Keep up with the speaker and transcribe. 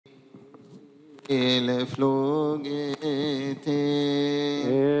il flugite.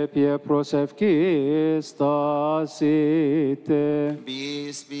 Epie prosevkistasite.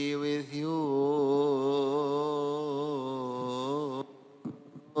 Peace be with you.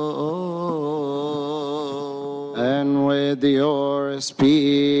 And with your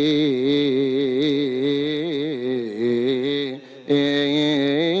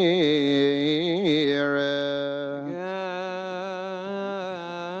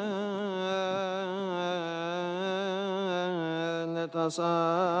Let us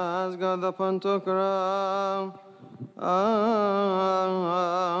ask God the Pantocrator,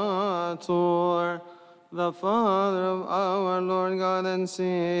 the Father of our Lord God and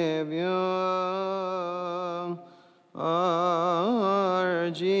Savior, our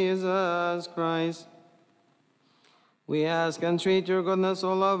Jesus Christ. We ask and entreat your goodness,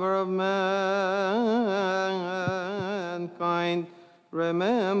 O lover of mankind.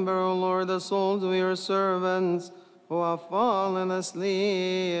 Remember, O Lord, the souls of your servants who have fallen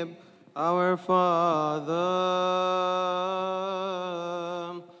asleep, our fathers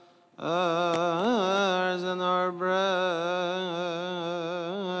and our brethren.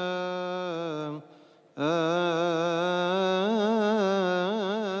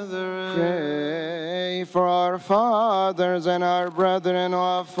 Pray for our fathers and our brethren who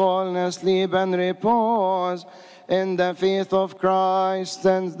have fallen asleep and repose in the faith of Christ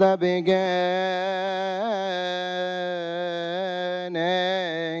since the beginning.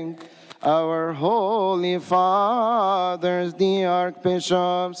 Our holy fathers, the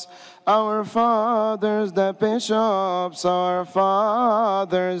archbishops, our fathers, the bishops, our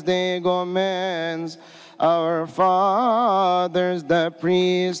fathers, the igumens, our fathers, the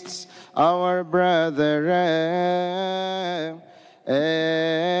priests, our brethren,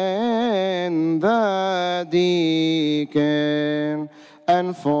 and the deacon,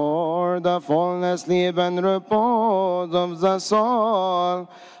 and for the fallen asleep and repose of the soul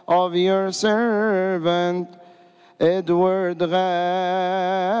of your servant, Edward غالب,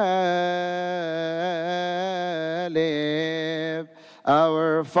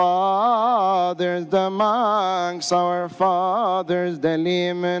 our fathers, the monks, our fathers, the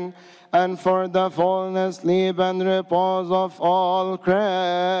laymen, and for the fallen asleep and repose of all Christians,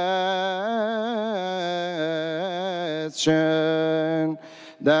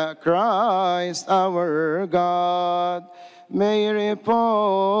 that Christ our God may repose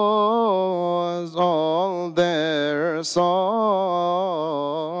all their souls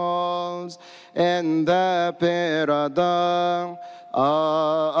in the paradise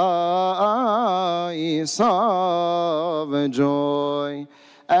of joy.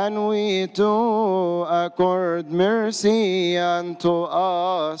 And we too accord mercy unto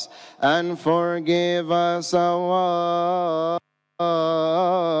us, and forgive us our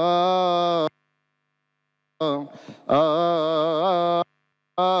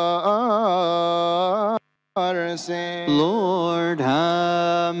sins. Lord,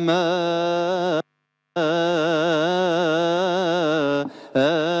 have mercy.